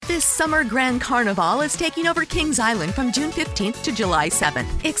This summer Grand Carnival is taking over Kings Island from June 15th to July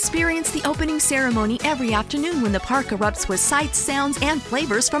 7th. Experience the opening ceremony every afternoon when the park erupts with sights, sounds, and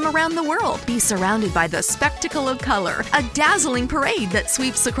flavors from around the world. Be surrounded by the spectacle of color, a dazzling parade that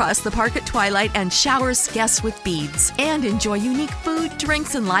sweeps across the park at twilight and showers guests with beads. And enjoy unique food,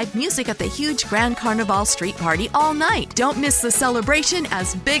 drinks, and live music at the huge Grand Carnival street party all night. Don't miss the celebration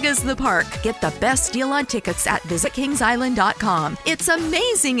as big as the park. Get the best deal on tickets at visitkingsisland.com. It's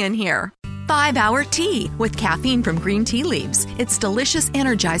amazing in here. 5-Hour Tea with caffeine from green tea leaves. It's delicious,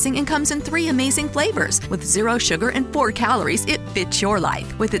 energizing, and comes in 3 amazing flavors. With 0 sugar and 4 calories, it fits your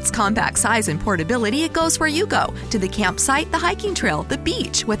life. With its compact size and portability, it goes where you go. To the campsite, the hiking trail, the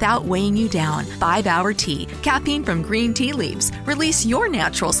beach, without weighing you down. 5-Hour Tea. Caffeine from green tea leaves. Release your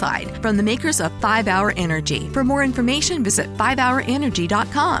natural side. From the makers of 5-Hour Energy. For more information, visit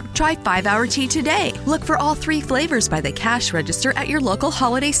 5hourenergy.com. Try 5-Hour Tea today. Look for all 3 flavors by the cash register at your local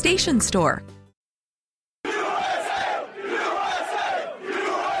Holiday Station store.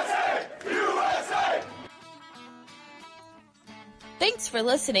 Thanks for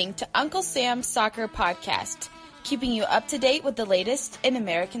listening to Uncle Sam's Soccer Podcast, keeping you up to date with the latest in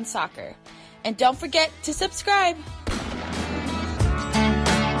American soccer. And don't forget to subscribe.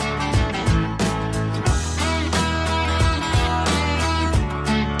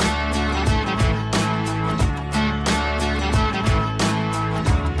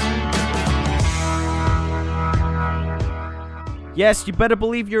 Yes, you better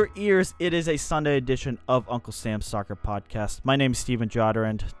believe your ears. It is a Sunday edition of Uncle Sam's Soccer Podcast. My name is Steven Jotter,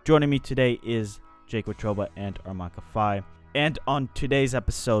 and joining me today is Jake Watroba and Armanka Fai. And on today's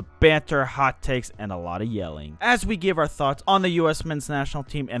episode, banter, hot takes, and a lot of yelling, as we give our thoughts on the U.S. men's national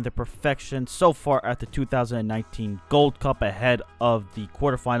team and their perfection so far at the 2019 Gold Cup ahead of the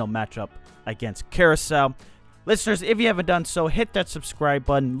quarterfinal matchup against Curacao. Listeners, if you haven't done so, hit that subscribe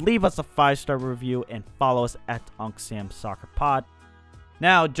button, leave us a 5-star review, and follow us at Unc Sam Soccer Pod.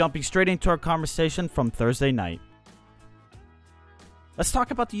 Now, jumping straight into our conversation from Thursday night. Let's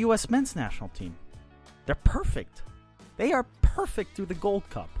talk about the U.S. men's national team. They're perfect. They are perfect through the Gold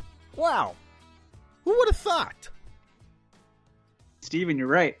Cup. Wow. Who would have thought? Steven, you're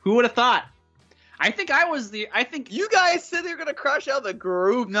right. Who would have thought? I think you guys said they were gonna crush out the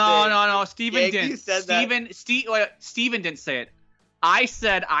group. No. Steven Jake, didn't. you said Steven didn't say it. I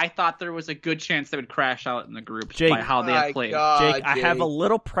said I thought there was a good chance they would crash out in the group Jake, by how they had played. Jake, I have a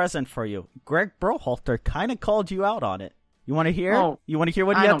little present for you. Greg Berhalter kind of called you out on it. You want to hear? You want to hear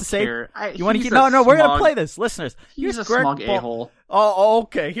what you have to say? You want to hear? No, we're gonna play this, listeners. Here's a smug a-hole. Oh,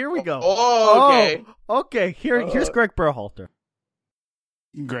 okay. Here we go. Okay. Okay. Here's Greg Berhalter.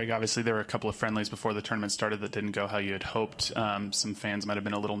 Greg, obviously there were a couple of friendlies before the tournament started that didn't go how you had hoped. Some fans might have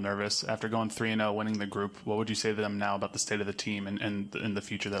been a little nervous. After going 3-0, winning the group, what would you say to them now about the state of the team and the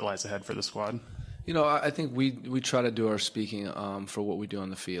future that lies ahead for the squad? You know, I think we try to do our speaking for what we do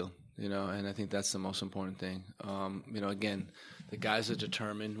on the field, you know, and I think that's the most important thing. You know, again, the guys are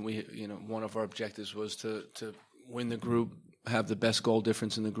determined. One of our objectives was to win the group, have the best goal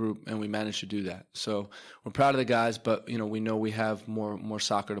difference in the group, and we managed to do that. So we're proud of the guys, but we know we have more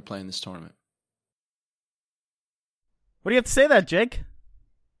soccer to play in this tournament. What do you have to say to that, Jake?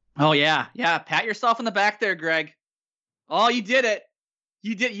 Oh yeah. Pat yourself on the back there, Greg. Oh, you did it.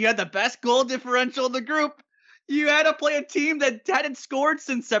 You had the best goal differential in the group. You had to play a team that hadn't scored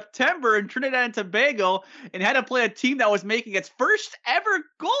since September in Trinidad and Tobago, and had to play a team that was making its first ever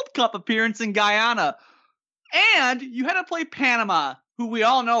Gold Cup appearance in Guyana. And you had to play Panama, who we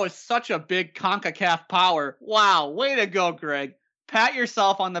all know is such a big CONCACAF power. Wow, way to go, Greg. Pat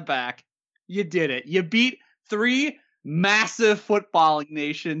yourself on the back. You did it. You beat 3 massive footballing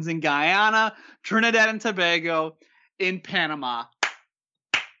nations in Guyana, Trinidad and Tobago, in Panama.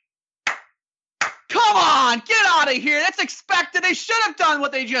 Come on, get out of here. That's expected. They should have done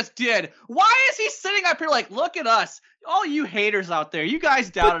what they just did. Why is he sitting up here like, look at us? All you haters out there, you guys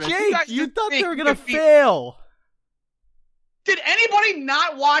doubted us. Jake, you thought they were going to fail. Did anybody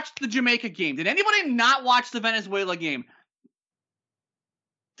not watch the Jamaica game? Did anybody not watch the Venezuela game?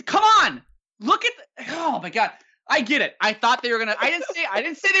 Come on. Look at oh my God. I get it. I thought they were going to I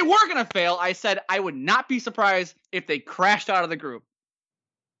didn't say they were going to fail. I said I would not be surprised if they crashed out of the group.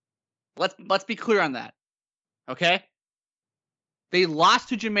 Let's be clear on that. Okay? They lost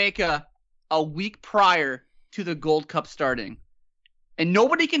to Jamaica a week prior to the Gold Cup starting. And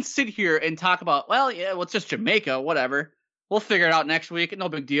nobody can sit here and talk about, well, it's just Jamaica, whatever. We'll figure it out next week. No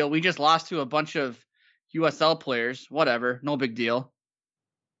big deal. We just lost to a bunch of USL players. Whatever. No big deal.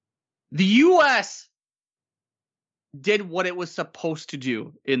 The U.S. did what it was supposed to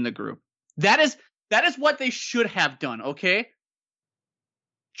do in the group. That is what they should have done, okay?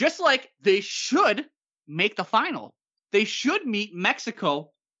 Just like they should make the final. They should meet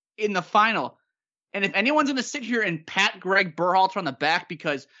Mexico in the final. And if anyone's going to sit here and pat Greg Berhalter on the back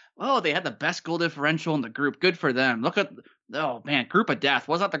because, they had the best goal differential in the group, good for them. Look at, group of death.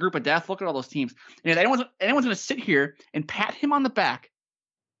 Was that the group of death? Look at all those teams. And if anyone's going to sit here and pat him on the back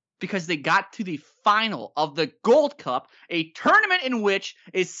because they got to the final of the Gold Cup, a tournament in which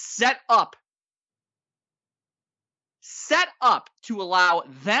is set up to allow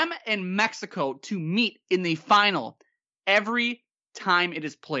them and Mexico to meet in the final every time it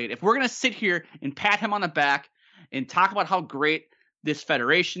is played. If we're going to sit here and pat him on the back and talk about how great this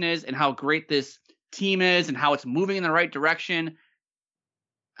federation is and how great this team is and how it's moving in the right direction,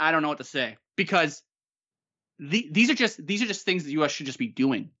 I don't know what to say, because these are just things the U.S. should just be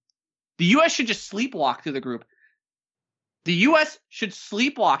doing. The U.S. should just sleepwalk through the group. The U.S. should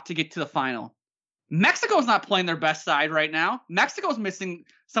sleepwalk to get to the final. Mexico's not playing their best side right now. Mexico's missing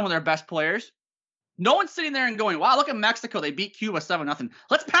some of their best players. No one's sitting there and going, wow, look at Mexico. They beat Cuba 7-0.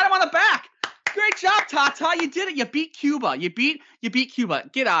 Let's pat them on the back. Great job, Tata. You did it. You beat Cuba. You beat Cuba.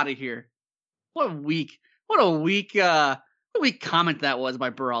 Get out of here. What a weak comment that was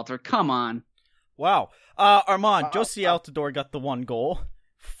by Berhalter. Come on. Wow. Armand, Josie Altidore got the one goal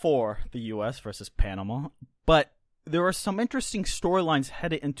for the U.S. versus Panama. But there are some interesting storylines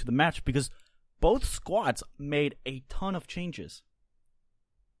headed into the match because both squads made a ton of changes.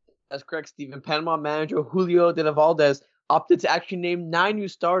 That's correct, Steven. Panama manager Julio de Valdez opted to actually name 9 new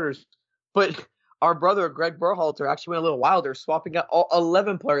starters. But our brother, Greg Berhalter, actually went a little wilder, swapping out all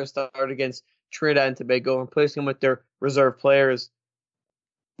 11 players to start against Trinidad and Tobago and replacing them with their reserve players.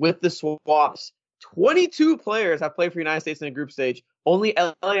 With the swaps, 22 players have played for the United States in the group stage. Only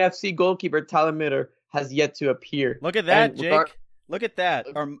LAFC goalkeeper Tyler Mitter has yet to appear. Look at that, Jake. Look at that.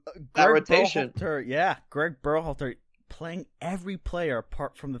 That rotation. Greg Berhalter playing every player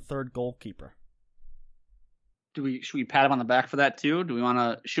apart from the third goalkeeper. Should we pat him on the back for that too? Do we want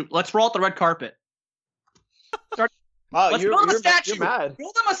to shoot? Let's roll out the red carpet. Let's build him a statue. You're mad.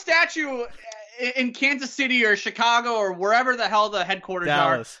 Build him a statue in Kansas City or Chicago or wherever the hell the headquarters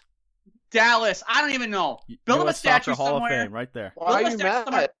are. Dallas. I don't even know. Build him a statue Hall somewhere. Of Fame right there. Why are you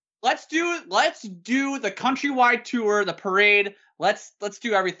mad? Let's do the countrywide tour, the parade. Let's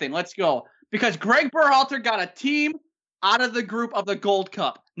do everything. Let's go. Because Greg Berhalter got a team out of the group of the Gold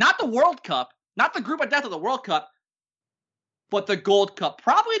Cup. Not the World Cup. Not the group of death of the World Cup. But the Gold Cup.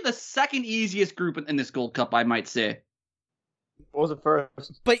 Probably the second easiest group in this Gold Cup, I might say. What was it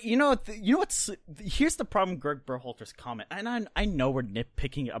first? But here's the problem with Greg Berhalter's comment. And I know we're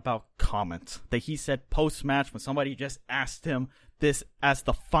nitpicking about comments that he said post-match when somebody just asked him this as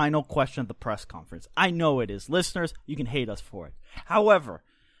the final question of the press conference. I know it is. Listeners, you can hate us for it. However,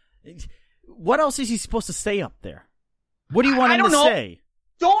 what else is he supposed to say up there? What do you want him to say?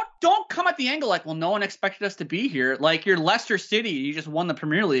 Don't come at the angle like, well, no one expected us to be here. Like, you're Leicester City, you just won the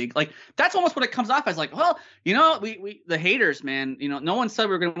Premier League. Like, that's almost what it comes off as. Like, well, we the haters, man. No one said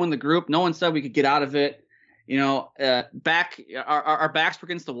we were going to win the group. No one said we could get out of it. Our backs were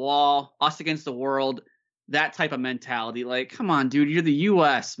against the wall, us against the world. That type of mentality. Like, come on, dude, you're the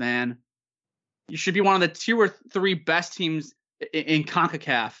U.S., man. You should be one of the 2 or 3 best teams in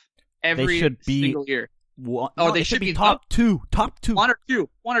CONCACAF every single year. They should be top two. One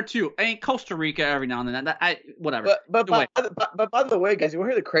or two. I mean, Costa Rica every now and then. Whatever. But by the way, guys, you want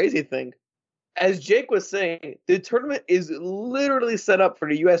to hear the crazy thing? As Jake was saying, the tournament is literally set up for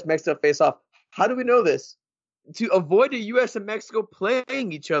the U.S.-Mexico face-off. How do we know this? To avoid the U.S. and Mexico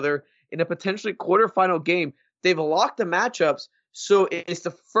playing each other in a potentially quarterfinal game, they've locked the matchups. So it's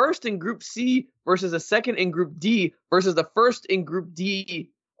the first in Group C versus the second in Group D versus the first in Group D.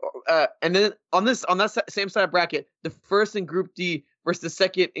 And then on that same side of bracket, the first in Group D versus the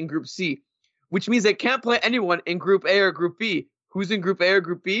second in Group C, which means they can't play anyone in Group A or Group B. Who's in Group A or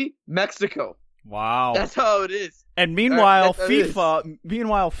Group B? Mexico. Wow. That's how it is. And meanwhile,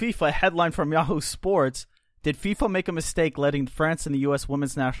 FIFA headline from Yahoo Sports: did FIFA make a mistake letting France and the U.S.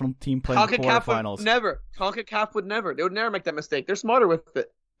 women's national team play in the quarterfinals? CONCACAF would never. They would never make that mistake. They're smarter with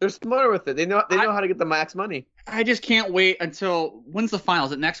it. They know how to get the max money. I just can't wait until when's the final?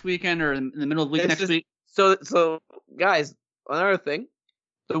 Is it next weekend or in the middle of the week next week? So guys, another thing,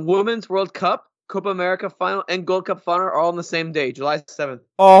 the Women's World Cup, Copa America final, and Gold Cup final are all on the same day, July 7th.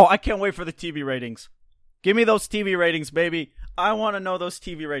 Oh, I can't wait for the TV ratings. Give me those TV ratings, baby. I want to know those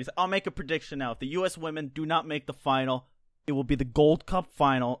TV ratings. I'll make a prediction now. If the U.S. women do not make the final, it will be the Gold Cup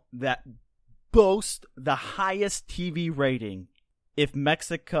final that boasts the highest TV rating if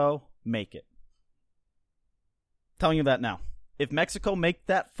Mexico make it. Telling you that now. If Mexico make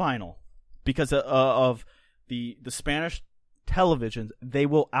that final because of the Spanish televisions, they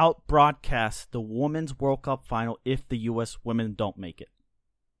will out-broadcast the Women's World Cup final if the U.S. women don't make it.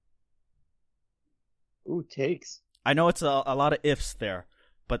 Ooh, takes. I know it's a lot of ifs there,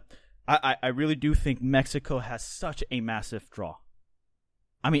 but I really do think Mexico has such a massive draw.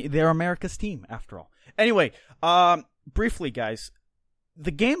 I mean, they're America's team, after all. Anyway, briefly, guys,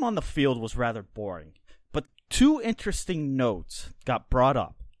 the game on the field was rather boring, but two interesting notes got brought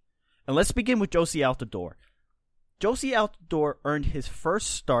up. And let's begin with Josie Altidore. Josie Altidore earned his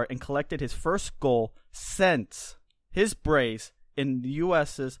first start and collected his first goal since his brace in the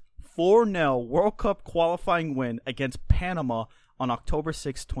U.S.'s 4-0 World Cup qualifying win against Panama on October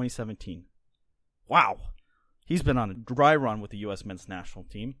 6, 2017. Wow. He's been on a dry run with the U.S. men's national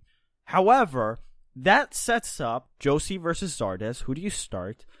team. However, that sets up Josie versus Zardes. Who do you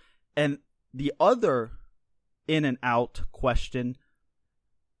start? And the other in and out question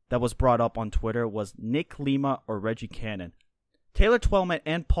that was brought up on Twitter was Nick Lima or Reggie Cannon. Taylor Twellman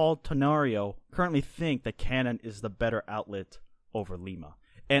and Paul Tenorio currently think that Cannon is the better outlet over Lima.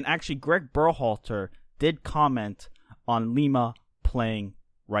 And actually, Greg Berhalter did comment on Lima playing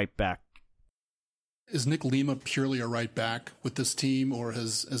right back. Is Nick Lima purely a right back with this team, or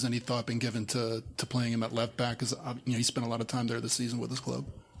has any thought been given to playing him at left back? Because he spent a lot of time there this season with his club.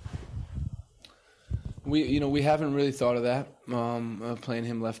 We haven't really thought of that, playing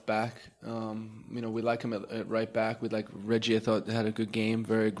him left back. We like him at right back. We like Reggie. I thought had a good game,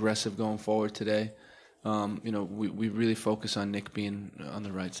 very aggressive going forward today. We really focus on Nick being on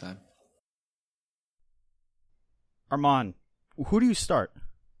the right side. Armand, who do you start?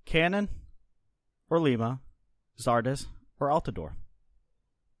 Cannon or Lima, Zardes or Altidore?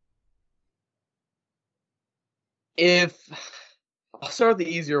 I'll start with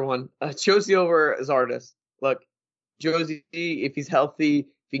the easier one. Josie over Zardes. Look, Josie, if he's healthy, if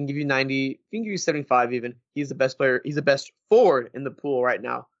he can give you 90, if he can give you 75 even, he's the best player. He's the best forward in the pool right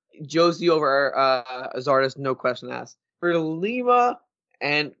now. Josie over Zardes, no question asked. For Lima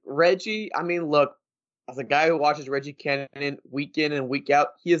and Reggie, I mean, look, as a guy who watches Reggie Cannon week in and week out,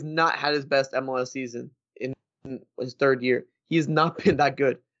 he has not had his best MLS season in his third year. He has not been that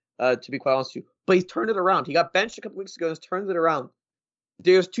good, to be quite honest with you. But he's turned it around. He got benched a couple weeks ago and has turned it around.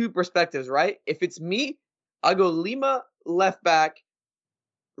 There's two perspectives, right? If it's me, I'll go Lima left back,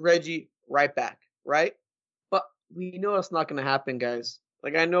 Reggie right back, right? But we know it's not going to happen, guys.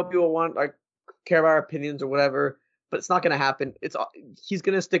 Like, I know people care about our opinions or whatever, but it's not going to happen. He's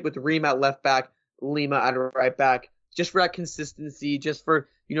going to stick with Reem at left back, Lima at right back, just for that consistency, just for,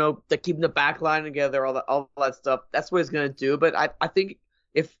 keeping the back line together, all that stuff. That's what he's going to do. But I think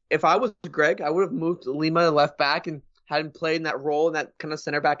if I was Greg, I would have moved Lima to left back and had him play in that role, in that kind of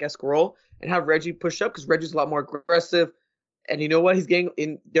center back-esque role, and have Reggie push up because Reggie's a lot more aggressive. And you know what? He's getting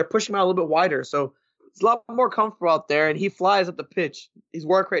in. They're pushing him out a little bit wider, so it's a lot more comfortable out there, and he flies up the pitch. His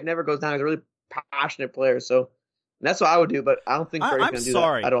work rate never goes down. He's a really passionate player, so that's what I would do. But I don't think Freddie's going to do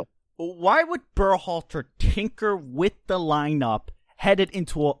that at all. Why would Berhalter tinker with the lineup headed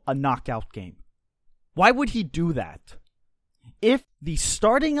into a knockout game? Why would he do that? If the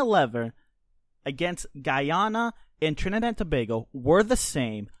starting 11 against Guyana and Trinidad and Tobago were the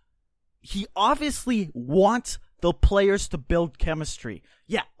same, he obviously wants the players to build chemistry.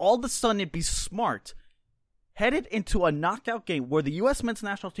 Yeah, all of a sudden it'd be smart. Headed into a knockout game where the U.S. men's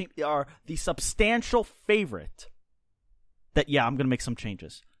national team are the substantial favorite, that, yeah, I'm going to make some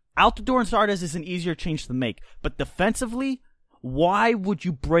changes. Altidore and Zardes is an easier change to make, but defensively, why would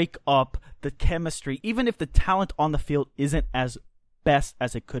you break up the chemistry, even if the talent on the field isn't as best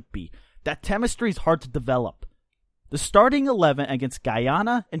as it could be? That chemistry is hard to develop. The starting 11 against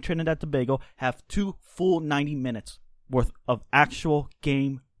Guyana and Trinidad and Tobago have 2 full 90 minutes worth of actual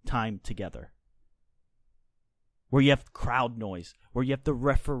game time together, where you have crowd noise, where you have the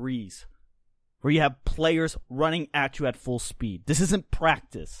referees, where you have players running at you at full speed. This isn't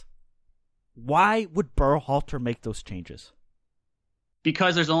practice. Why would Berhalter make those changes?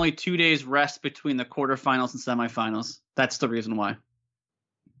 Because there's only 2 days rest between the quarterfinals and semifinals. That's the reason why.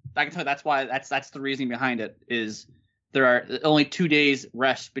 I can tell you that's why. That's the reasoning behind it. Is there are only 2 days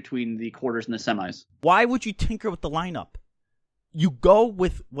rest between the quarters and the semis. Why would you tinker with the lineup? You go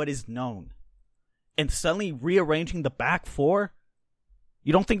with what is known, and suddenly rearranging the back four.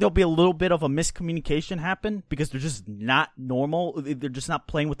 You don't think there'll be a little bit of a miscommunication happen because they're just not normal? They're just not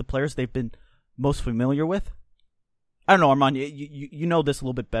playing with the players they've been most familiar with? I don't know, Armand, you know this a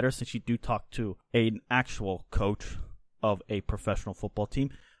little bit better since you do talk to an actual coach of a professional football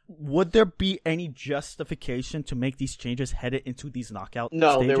team. Would there be any justification to make these changes headed into these knockout stages?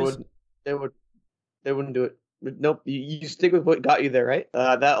 No, they wouldn't do it. Nope, you stick with what got you there, right?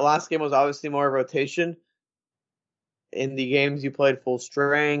 That last game was obviously more rotation. in the games you played full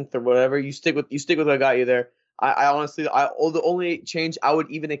strength or whatever. You stick with what got you there. I honestly, the only change I would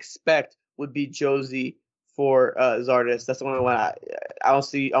even expect would be Josie for Zardes. That's the only one I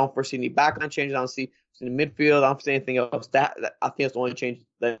don't foresee any backline changes. I don't see in the midfield. I don't see anything else. That I think that's the only change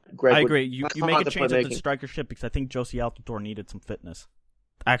that Greg. I agree. You make a change at the strikership because I think Josie Altidore needed some fitness,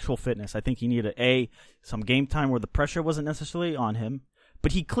 actual fitness. I think he needed some game time where the pressure wasn't necessarily on him,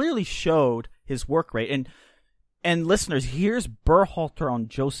 but he clearly showed his work rate. And listeners, here's Berhalter on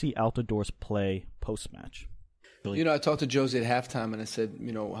Josie Altidore's play post match. I talked to Josie at halftime, and I said,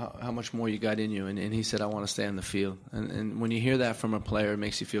 how much more you got in you? And he said, I want to stay on the field. And when you hear that from a player, it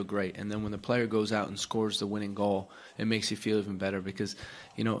makes you feel great. And then when the player goes out and scores the winning goal, it makes you feel even better because,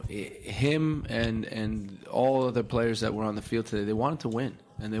 him and all other players that were on the field today, they wanted to win,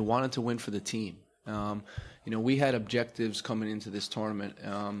 and they wanted to win for the team. We had objectives coming into this tournament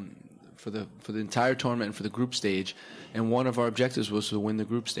for the entire tournament and for the group stage, and one of our objectives was to win the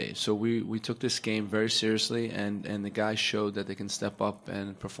group stage. So we took this game very seriously, and the guys showed that they can step up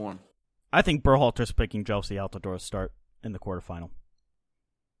and perform. I think Berhalter's picking Josie Altidore to start in the quarterfinal.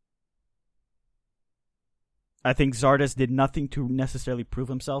 I think Zardes did nothing to necessarily prove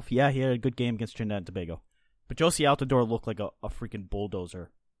himself. Yeah, he had a good game against Trinidad and Tobago, but Josie Altidore looked like a freaking bulldozer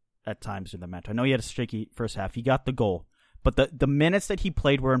at times in the match. I know he had a streaky first half. He got the goal. But the minutes that he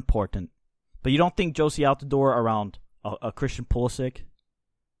played were important. But you don't think Josie Altidore around a Christian Pulisic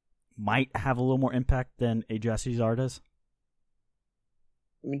might have a little more impact than a Jesse Zardes?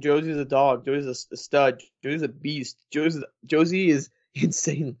 I mean, Josie's a dog. Josie's a stud. Josie's a beast. Josie is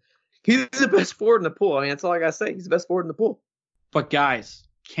insane. He's the best forward in the pool. I mean, that's all I gotta say. He's the best forward in the pool. But guys,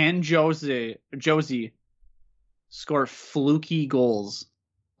 can Josie score fluky goals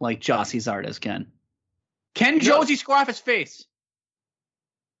like Josie Zardes can? Can Josie score off his face?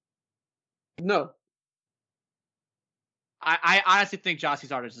 No. I honestly think Josie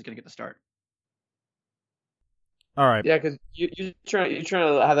Zardes is going to get the start. All right. Yeah, because you're trying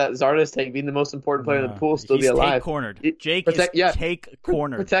to have that Zardes take being the most important player in the pool still be alive. Take cornered. Jake is take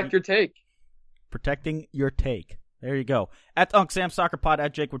cornered. Protect your take. Protecting your take. There you go. At Unc Sam Soccer Pod,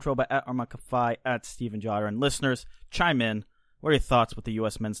 at Jake Watroba, at Armand Kafai, at Steven Jotter. And listeners, chime in. What are your thoughts with the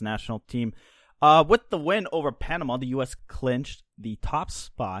U.S. men's national team? With the win over Panama, the U.S. clinched the top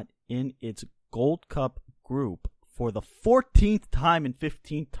spot in its Gold Cup group for the 14th time in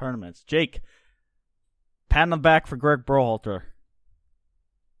 15 tournaments. Jake, pat on the back for Greg Berhalter.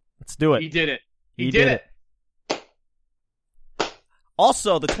 Let's do it. He did it. He did it.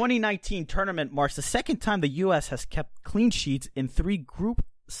 Also, the 2019 tournament marks the second time the U.S. has kept clean sheets in 3 group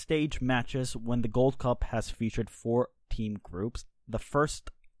stage matches when the Gold Cup has featured 4 team groups. The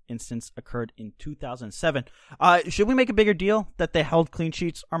first instance occurred in 2007. Should we make a bigger deal that they held clean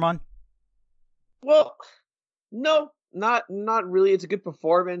sheets, Armand? Well, no, not really. It's a good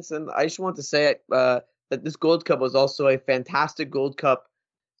performance, and I just want to say that this Gold Cup was also a fantastic Gold Cup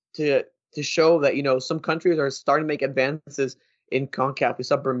to show that some countries are starting to make advances in CONCACAF. We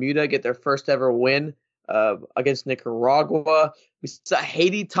saw Bermuda get their first ever win against Nicaragua. We saw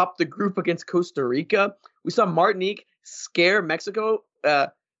Haiti top the group against Costa Rica. We saw Martinique scare Mexico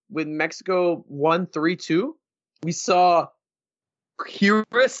with Mexico 1-3-2. We saw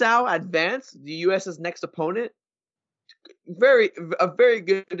Curacao advance, the U.S.'s next opponent. A very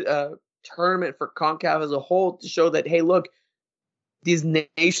good tournament for CONCACAF as a whole to show that, hey, look, these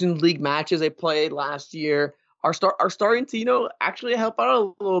Nations League matches they played last year are starting to, actually help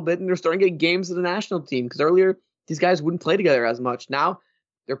out a little bit, and they're starting to get games to the national team because earlier these guys wouldn't play together as much. Now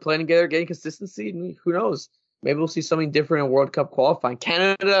they're playing together, getting consistency, and who knows? Maybe we'll see something different in World Cup qualifying.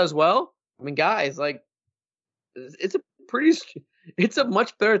 Canada as well. I mean, guys, it's a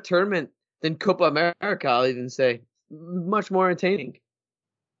much better tournament than Copa America, I'll even say. Much more entertaining.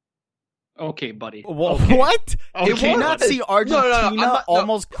 Okay, buddy. Well, okay. What? Okay. Did you not see Argentina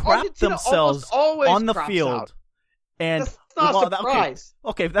almost crap themselves on the field? Out. And that's not a surprise.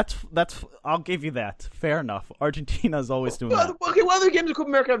 Okay, that's. I'll give you that. Fair enough. Argentina is always doing that. Okay, what other games of Copa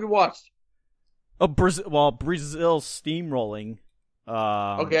America have you watched? Brazil's steamrolling.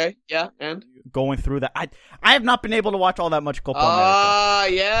 Okay, yeah, and going through that. I have not been able to watch all that much Copa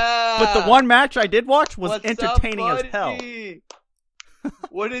America. Yeah. But the one match I did watch was entertaining as hell.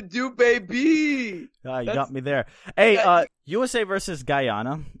 What it do, baby? You got me there. Hey, USA versus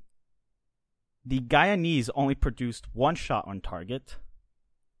Guyana. The Guyanese only produced 1 shot on target.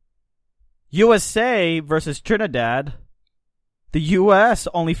 USA versus Trinidad. The U.S.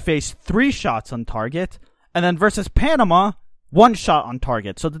 only faced 3 shots on target. And then versus Panama, 1 shot on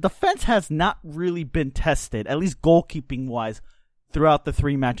target. So the defense has not really been tested, at least goalkeeping-wise, throughout the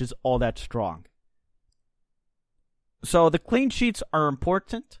 3 matches all that strong. So the clean sheets are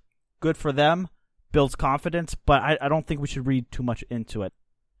important. Good for them. Builds confidence. But I don't think we should read too much into it.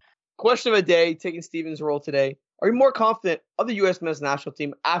 Question of the day, taking Steven's role today. Are you more confident of the U.S. men's national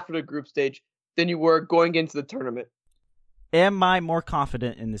team after the group stage than you were going into the tournament? Am I more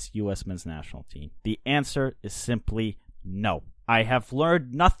confident in this U.S. men's national team? The answer is simply no. I have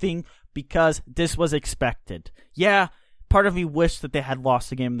learned nothing because this was expected. Yeah, part of me wished that they had lost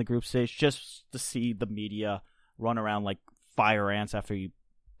the game in the group stage just to see the media run around like fire ants after you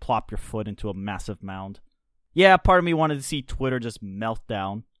plop your foot into a massive mound. Yeah, part of me wanted to see Twitter just melt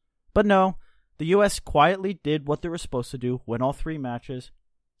down. But no, the U.S. quietly did what they were supposed to do, win all 3 matches,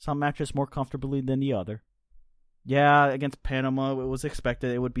 some matches more comfortably than the other. Yeah, against Panama, it was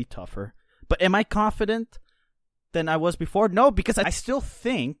expected it would be tougher. But am I confident than I was before? No, because I still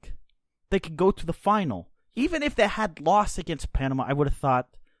think they could go to the final. Even if they had lost against Panama, I would have thought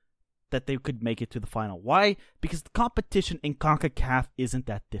that they could make it to the final. Why? Because the competition in CONCACAF isn't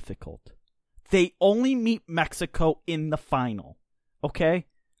that difficult. They only meet Mexico in the final. Okay?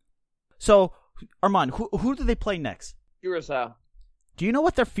 So, Armand, who do they play next? Curacao. Do you know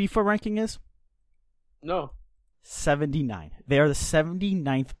what their FIFA ranking is? No. 79. They are the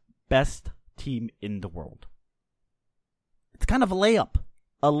 79th best team in the world. It's kind of a layup.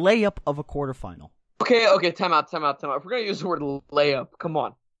 A layup of a quarterfinal. Okay, time out. If we're going to use the word layup, come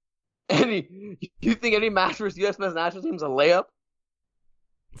on. You think any match versus U.S. men's national team is a layup?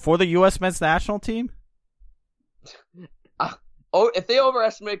 For the U.S. men's national team? If they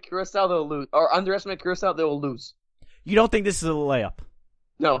overestimate Curacao, they'll lose. Or underestimate Curacao, they will lose. You don't think this is a layup?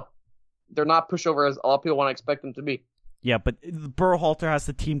 No. They're not pushover as a lot of people want to expect them to be. Yeah, but Berhalter has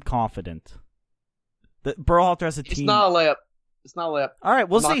the team confident. Berhalter has a team... It's not a layup. All right,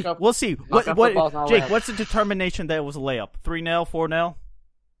 we'll see. We'll see. Jake, layup. What's the determination that it was a layup? 3-0, 4-0?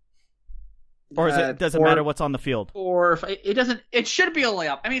 Or does it matter what's on the field? Or if it doesn't, it should be a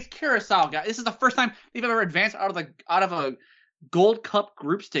layup. I mean, it's Curacao, guys. This is the first time they've ever advanced out of a Gold Cup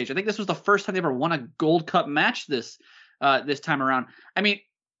group stage. I think this was the first time they ever won a Gold Cup match this time around. I mean,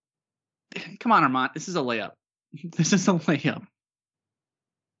 come on, Armand. This is a layup. This is a layup.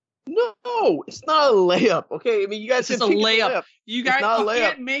 No, it's not a layup. Okay, I mean, you guys. This is a layup. You guys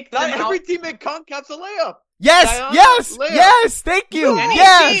can't make them every team in CONCACAF's a layup. Yes, Guyana, yes, thank you.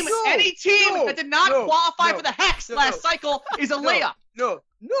 Any team that did not qualify for the Hex last cycle is a layup. No.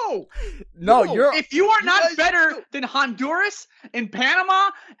 If you are not better than Honduras and Panama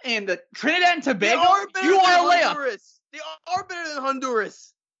and the Trinidad and Tobago, you are a layup. They are better than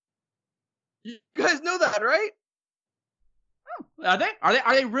Honduras. You guys know that, right? Are they?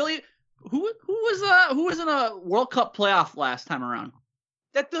 Are they really? Who was in a World Cup playoff last time around?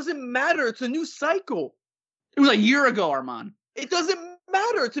 That doesn't matter. It's a new cycle. It was a year ago, Armand. It doesn't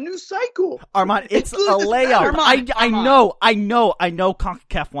matter. It's a new cycle. Armand, it's a layup. Armand. I know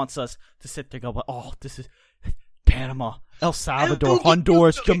CONCACAF wants us to sit there and go, oh, this is Panama, El Salvador,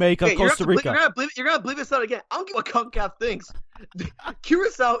 Honduras, Jamaica, Costa Rica. You're going to believe this out again. I don't give a CONCACAF thinks.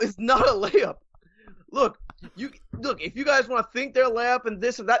 Curacao is not a layup. Look, if you guys want to think they're a layup and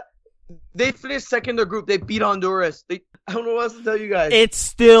this and that, they finished second in their group. They beat Honduras. I don't know what else to tell you guys. It's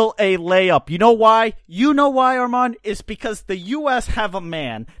still a layup. You know why? Armand? It's because the U.S. have a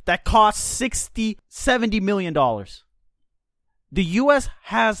man that costs $70 million. The U.S.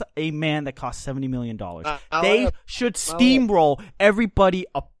 has a man that costs $70 million. They should steamroll everybody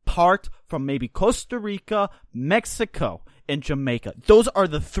apart from maybe Costa Rica, Mexico, and Jamaica. Those are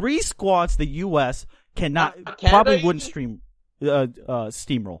the 3 squads the U.S. probably wouldn't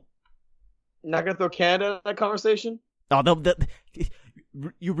steamroll. Not going to throw Canada in that conversation? Oh,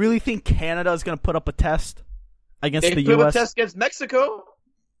 you really think Canada is going to put up a test against the U.S.? They put up a test against Mexico,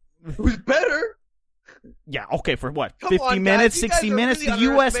 who's better. Yeah, okay, for what? 50 minutes, 60 minutes? The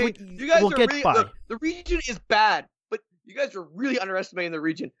U.S. will get by. Look, the region is bad, but you guys are really underestimating the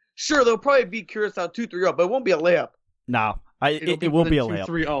region. Sure, they'll probably beat Curacao 2-3-0, but it won't be a layup. No, it will be a layup.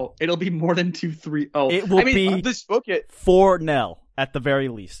 2-3-0. It'll be more than 2-3-0. It will be 4-0 at the very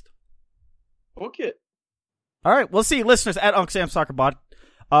least. Okay. All right, we'll see. Listeners at Uncle Sam Soccer Pod.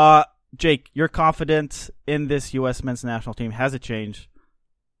 Jake, your confidence in this U.S. men's national team, has it changed?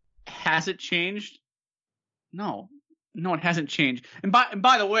 Has it changed? No, it hasn't changed. And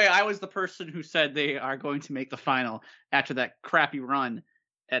by the way, I was the person who said they are going to make the final after that crappy run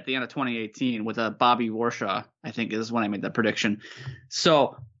at the end of 2018 with Bobby Warshaw, I think is when I made that prediction.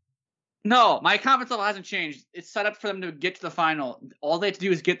 So, no, my confidence level hasn't changed. It's set up for them to get to the final. All they have to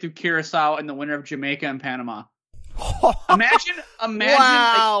do is get through Curacao and the winner of Jamaica and Panama. Imagine.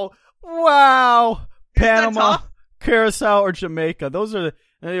 Wow. Panama, Curacao, or Jamaica. Those are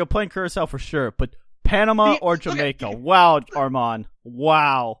you're playing Curacao for sure, but Panama or Jamaica? Wow, Armand.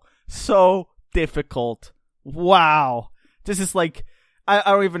 Wow. So difficult. Wow. This is like, I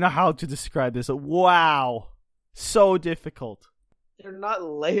don't even know how to describe this. Wow. So difficult. They're not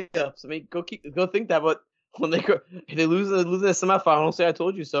layups. I mean, go think that, but when if they lose in the semifinals, say I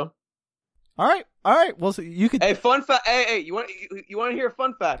told you so. All right. Well, so you could. Hey, fun fact. Hey, you want to hear a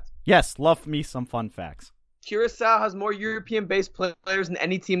fun fact? Yes, love me some fun facts. Curacao has more European-based players than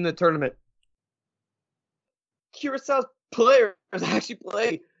any team in the tournament. Curaçao's players actually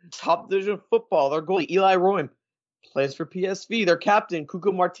play top division football. Their goalie, Eli Roym, plays for PSV. Their captain,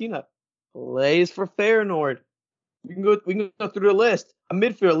 Cuco Martina, plays for Feyenoord. We can go through the list. A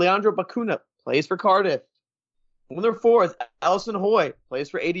midfielder, Leandro Bacuna, plays for Cardiff. One of their forwards, Alison Hoy, plays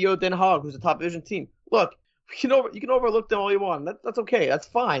for ADO Den Haag, who's a top division team. Look, you can overlook them all you want. That's okay. That's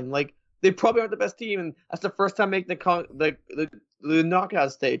fine. Like, they probably aren't the best team, and that's the first time making the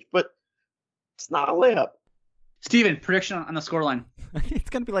knockout stage. But it's not a layup. Steven, prediction on the scoreline. It's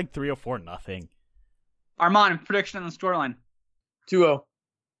gonna be like 3 or 4-0. Armand, prediction on the scoreline. 2-0.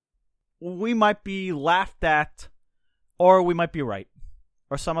 We might be laughed at, or we might be right,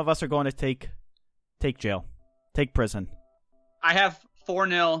 or some of us are going to take jail, take prison. I have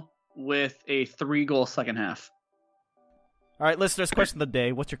 4-0 with a 3-goal second half. All right, listeners, question of the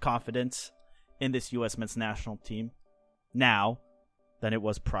day. What's your confidence in this U.S. men's national team now than it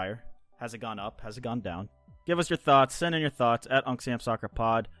was prior? Has it gone up? Has it gone down? Give us your thoughts. Send in your thoughts at Uncle Sam Soccer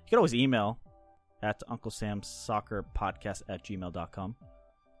Pod. You can always email at unclesamsoccerpodcast@gmail.com.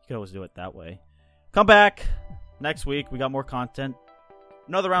 You can always do it that way. Come back next week. We got more content.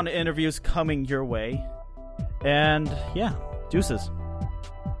 Another round of interviews coming your way. And, yeah, deuces.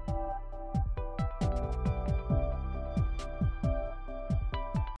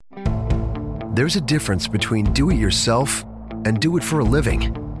 There's a difference between do it yourself and do it for a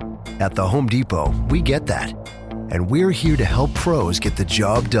living. At the Home Depot, we get that. And we're here to help pros get the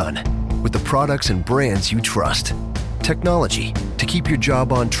job done with the products and brands you trust. Technology to keep your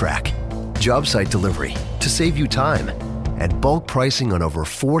job on track. Job site delivery to save you time. And bulk pricing on over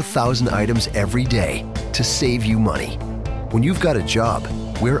 4,000 items every day to save you money. When you've got a job,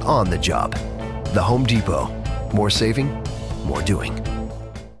 we're on the job. The Home Depot. More saving, more doing.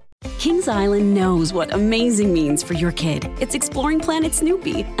 Kings Island knows what amazing means for your kid. It's exploring Planet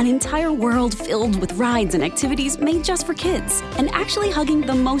Snoopy, an entire world filled with rides and activities made just for kids, and actually hugging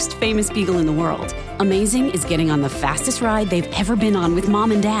the most famous beagle in the world. Amazing is getting on the fastest ride they've ever been on with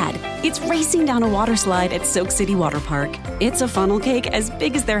Mom and Dad. It's racing down a water slide at Soak City Water Park. It's a funnel cake as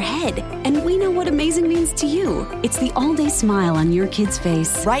big as their head. And we know what amazing means to you. It's the all-day smile on your kid's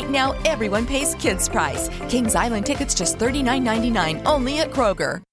face. Right now, everyone pays kids' price. Kings Island tickets just $39.99 only at Kroger.